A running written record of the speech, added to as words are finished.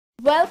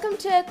Welcome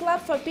to a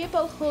club for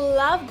people who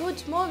love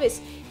good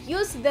movies.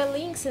 Use the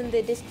links in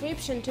the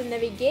description to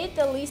navigate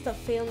the list of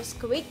films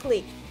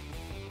quickly.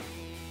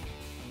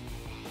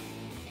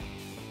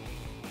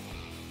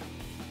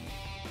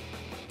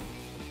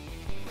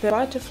 The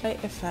butterfly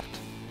effect.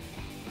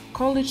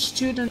 College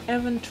student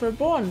Evan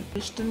Treborn,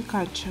 Christian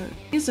culture,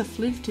 is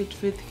afflicted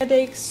with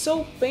headaches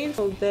so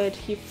painful that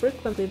he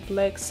frequently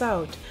blacks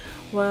out,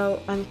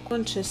 while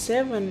unconscious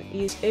Evan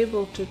is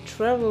able to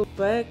travel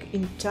back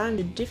in time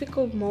to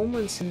difficult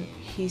moments in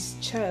his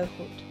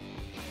childhood.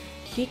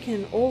 He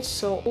can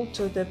also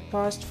alter the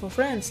past for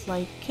friends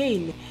like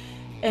Kaylee,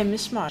 Amy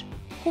Smart,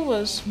 who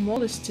was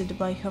molested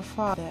by her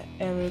father,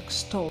 Eric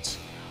Stoltz,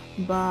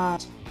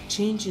 but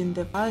changing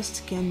the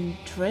past can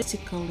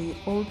drastically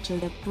alter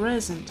the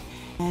present,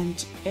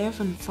 and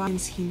Evan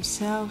finds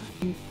himself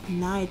in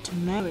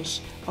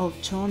nightmarish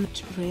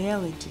alternate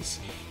realities,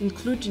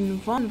 including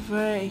one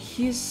where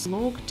he's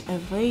locked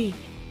away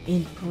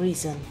in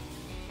prison.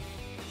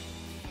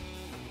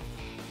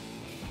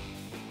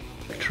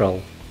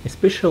 Spectral, a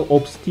special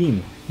ops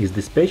team, is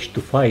dispatched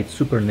to fight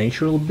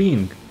supernatural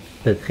beings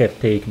that have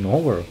taken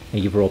over a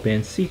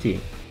European city.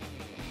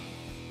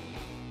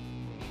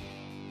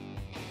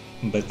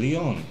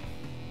 Battalion.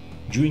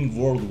 During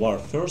World War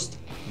I,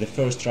 the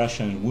first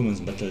Russian Women's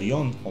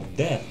Battalion of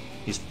Death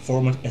is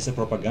formed as a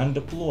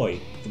propaganda ploy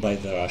by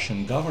the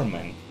Russian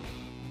government.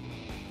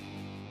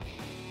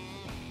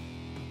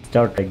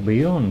 Star Trek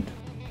Beyond.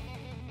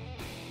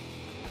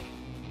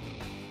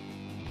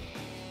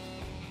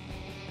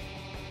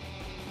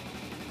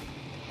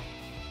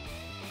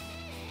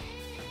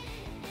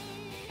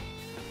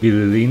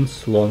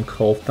 Lynns Long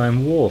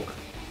Halftime Walk.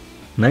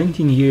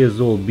 19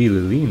 years old Billy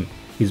Lynn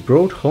is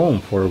brought home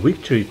for a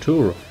victory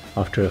tour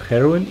after a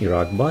harrowing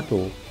Iraq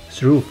battle.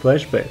 Through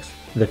flashbacks,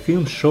 the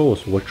film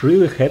shows what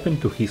really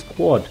happened to his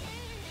squad,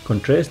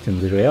 contrasting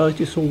the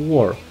realities of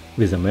war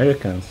with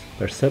Americans'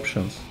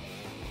 perceptions.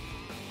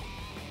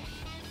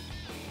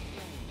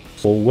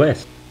 Soul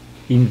West.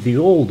 In the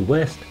Old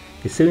West,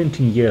 a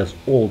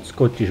 17-year-old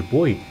Scottish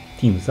boy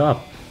teams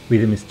up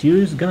with a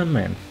mysterious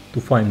gunman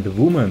to find the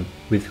woman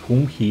with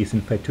whom he is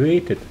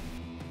infatuated.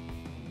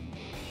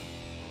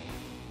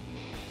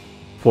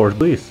 Fort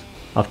Bliss.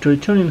 After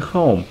returning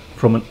home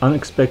from an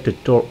unexpected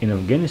tour in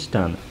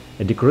Afghanistan,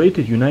 a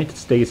decorated United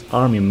States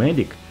Army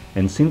medic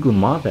and single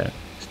mother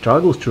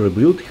struggles to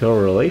rebuild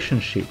her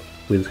relationship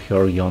with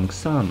her young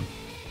son.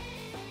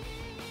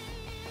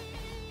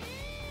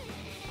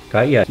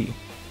 Kajaki.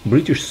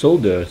 British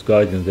soldiers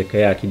guarding the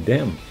Kajaki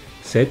Dam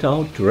set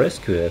out to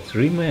rescue a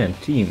three-man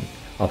team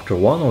after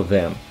one of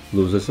them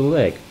loses a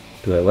leg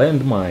to a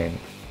landmine.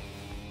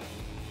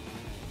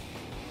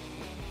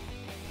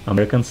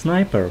 American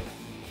Sniper.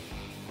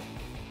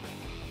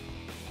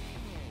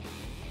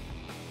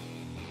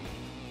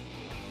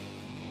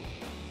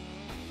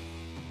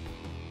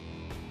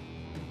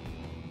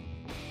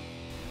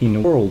 In a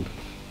world,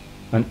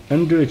 an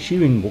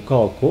underachieving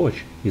vocal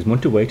coach is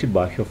motivated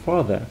by her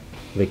father,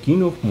 the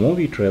king of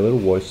movie trailer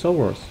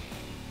voiceovers,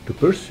 to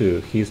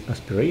pursue his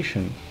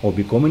aspiration of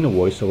becoming a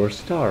voiceover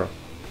star.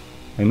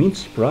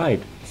 Amidst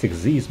pride,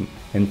 sexism,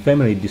 and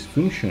family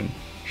dysfunction,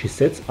 she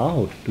sets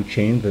out to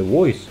change the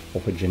voice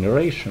of a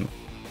generation.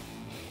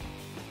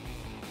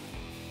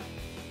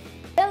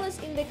 Tell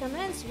us in the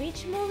comments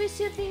which movies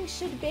you think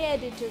should be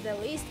added to the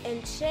list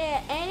and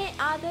share any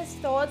other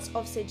thoughts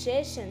or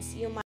suggestions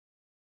you might